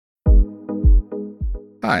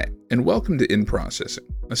Hi, and welcome to In Processing,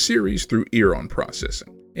 a series through Ear on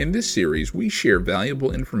Processing. In this series, we share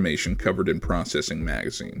valuable information covered in Processing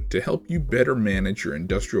Magazine to help you better manage your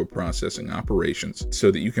industrial processing operations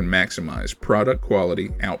so that you can maximize product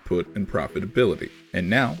quality, output, and profitability. And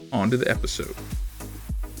now, on to the episode.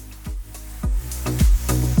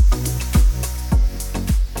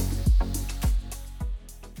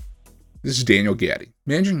 This is Daniel Gaddy,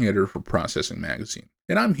 Managing Editor for Processing Magazine,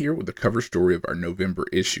 and I'm here with the cover story of our November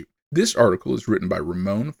issue. This article is written by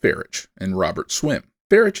Ramon Farach and Robert Swim.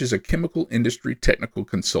 Farach is a chemical industry technical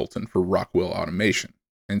consultant for Rockwell Automation,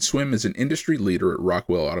 and Swim is an industry leader at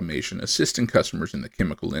Rockwell Automation assisting customers in the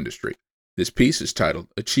chemical industry. This piece is titled,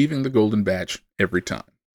 Achieving the Golden Batch Every Time.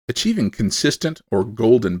 Achieving consistent or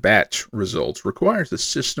golden batch results requires a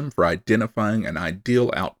system for identifying an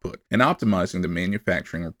ideal output and optimizing the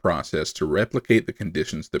manufacturing process to replicate the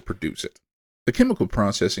conditions that produce it. The chemical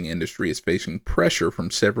processing industry is facing pressure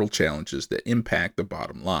from several challenges that impact the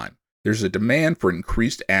bottom line. There's a demand for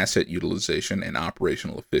increased asset utilization and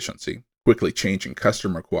operational efficiency, quickly changing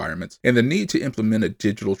customer requirements, and the need to implement a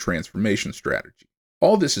digital transformation strategy.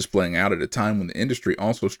 All this is playing out at a time when the industry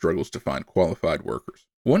also struggles to find qualified workers.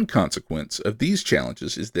 One consequence of these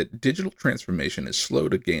challenges is that digital transformation is slow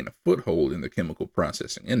to gain a foothold in the chemical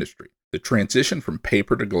processing industry. The transition from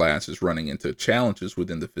paper to glass is running into challenges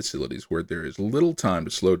within the facilities where there is little time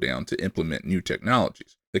to slow down to implement new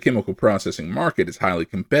technologies. The chemical processing market is highly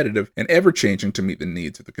competitive and ever-changing to meet the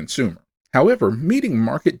needs of the consumer. However, meeting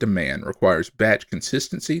market demand requires batch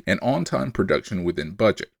consistency and on-time production within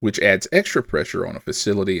budget, which adds extra pressure on a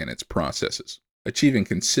facility and its processes. Achieving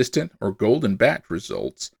consistent or golden batch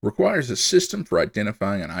results requires a system for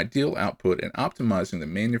identifying an ideal output and optimizing the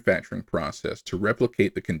manufacturing process to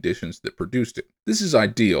replicate the conditions that produced it. This is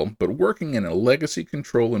ideal, but working in a legacy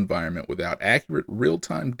control environment without accurate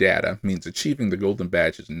real-time data means achieving the golden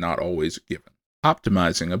batch is not always given.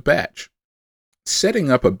 Optimizing a batch. Setting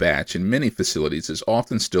up a batch in many facilities is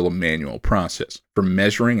often still a manual process, from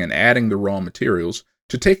measuring and adding the raw materials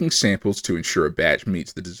to taking samples to ensure a batch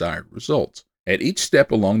meets the desired results. At each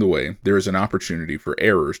step along the way, there is an opportunity for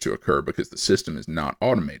errors to occur because the system is not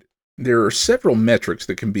automated. There are several metrics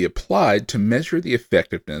that can be applied to measure the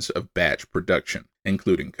effectiveness of batch production,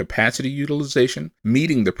 including capacity utilization,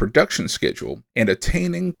 meeting the production schedule, and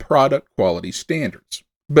attaining product quality standards.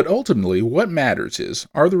 But ultimately, what matters is,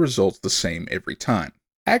 are the results the same every time?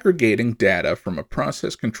 Aggregating data from a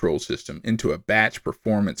process control system into a batch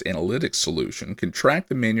performance analytics solution can track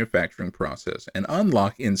the manufacturing process and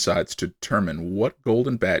unlock insights to determine what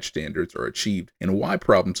golden batch standards are achieved and why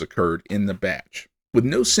problems occurred in the batch. With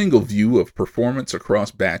no single view of performance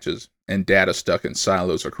across batches and data stuck in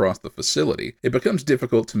silos across the facility, it becomes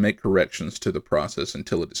difficult to make corrections to the process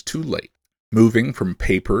until it is too late. Moving from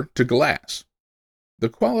paper to glass. The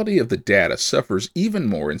quality of the data suffers even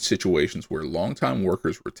more in situations where longtime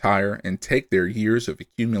workers retire and take their years of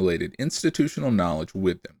accumulated institutional knowledge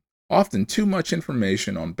with them. Often too much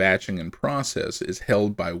information on batching and process is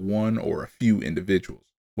held by one or a few individuals.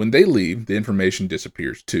 When they leave, the information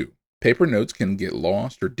disappears too. Paper notes can get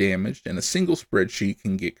lost or damaged, and a single spreadsheet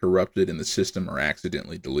can get corrupted in the system or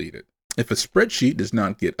accidentally deleted. If a spreadsheet does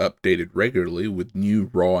not get updated regularly with new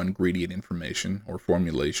raw ingredient information or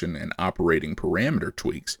formulation and operating parameter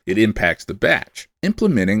tweaks, it impacts the batch.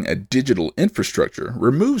 Implementing a digital infrastructure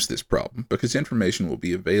removes this problem because information will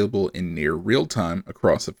be available in near real time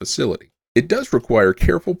across the facility. It does require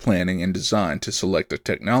careful planning and design to select a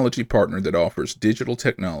technology partner that offers digital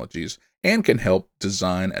technologies and can help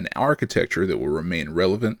design an architecture that will remain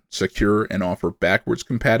relevant, secure, and offer backwards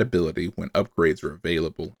compatibility when upgrades are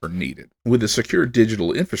available or needed. With a secure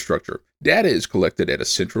digital infrastructure, data is collected at a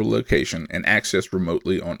central location and accessed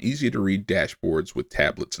remotely on easy-to-read dashboards with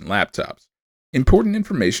tablets and laptops. Important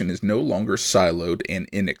information is no longer siloed and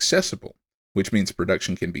inaccessible, which means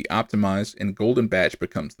production can be optimized and golden batch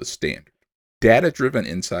becomes the standard. Data-driven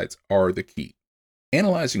insights are the key.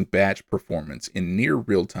 Analyzing batch performance in near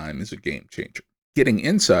real time is a game changer. Getting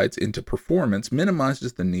insights into performance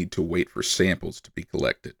minimizes the need to wait for samples to be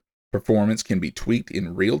collected. Performance can be tweaked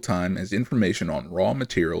in real time as information on raw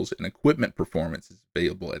materials and equipment performance is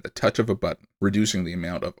available at the touch of a button, reducing the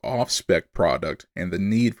amount of off-spec product and the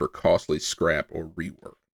need for costly scrap or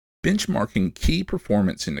rework. Benchmarking key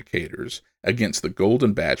performance indicators against the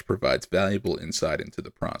golden batch provides valuable insight into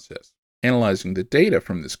the process. Analyzing the data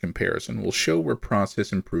from this comparison will show where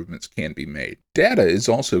process improvements can be made. Data is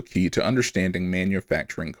also key to understanding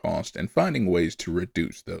manufacturing cost and finding ways to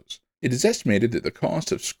reduce those. It is estimated that the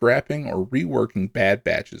cost of scrapping or reworking bad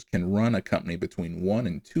batches can run a company between $1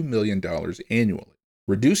 and $2 million annually.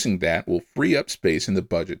 Reducing that will free up space in the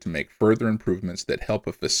budget to make further improvements that help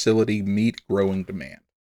a facility meet growing demand.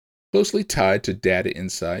 Closely tied to data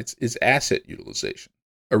insights is asset utilization,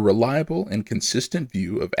 a reliable and consistent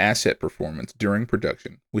view of asset performance during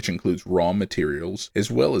production, which includes raw materials as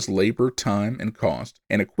well as labor, time, and cost,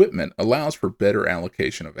 and equipment allows for better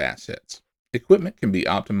allocation of assets. Equipment can be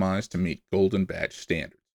optimized to meet Golden Badge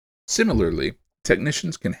standards. Similarly,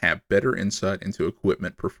 technicians can have better insight into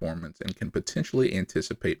equipment performance and can potentially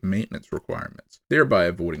anticipate maintenance requirements, thereby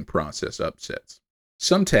avoiding process upsets.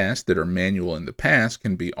 Some tasks that are manual in the past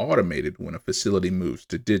can be automated when a facility moves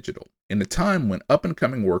to digital. In a time when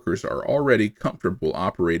up-and-coming workers are already comfortable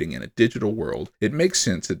operating in a digital world, it makes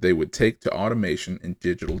sense that they would take to automation and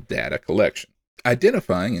digital data collection.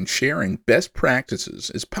 Identifying and sharing best practices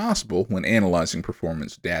is possible when analyzing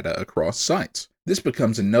performance data across sites. This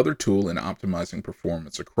becomes another tool in optimizing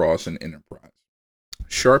performance across an enterprise.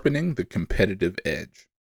 Sharpening the competitive edge.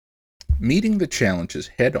 Meeting the challenges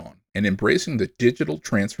head-on and embracing the digital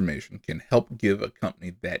transformation can help give a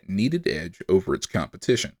company that needed edge over its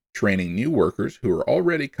competition. Training new workers who are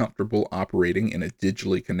already comfortable operating in a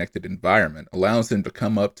digitally connected environment allows them to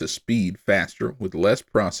come up to speed faster with less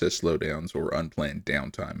process slowdowns or unplanned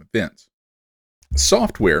downtime events.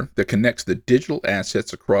 Software that connects the digital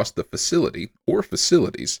assets across the facility or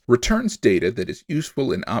facilities returns data that is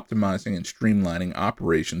useful in optimizing and streamlining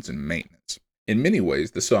operations and maintenance. In many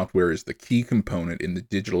ways, the software is the key component in the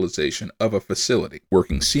digitalization of a facility,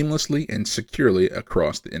 working seamlessly and securely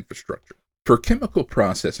across the infrastructure. For chemical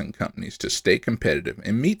processing companies to stay competitive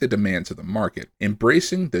and meet the demands of the market,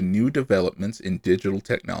 embracing the new developments in digital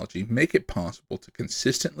technology make it possible to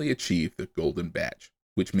consistently achieve the Golden Badge,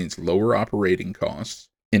 which means lower operating costs,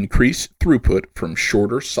 increased throughput from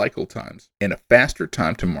shorter cycle times, and a faster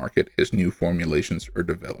time to market as new formulations are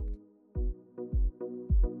developed.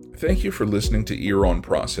 Thank you for listening to Ear on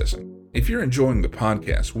Processing. If you're enjoying the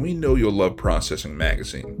podcast, we know you'll love Processing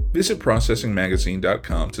Magazine. Visit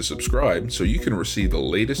processingmagazine.com to subscribe so you can receive the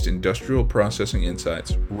latest industrial processing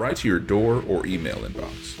insights right to your door or email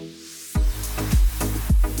inbox.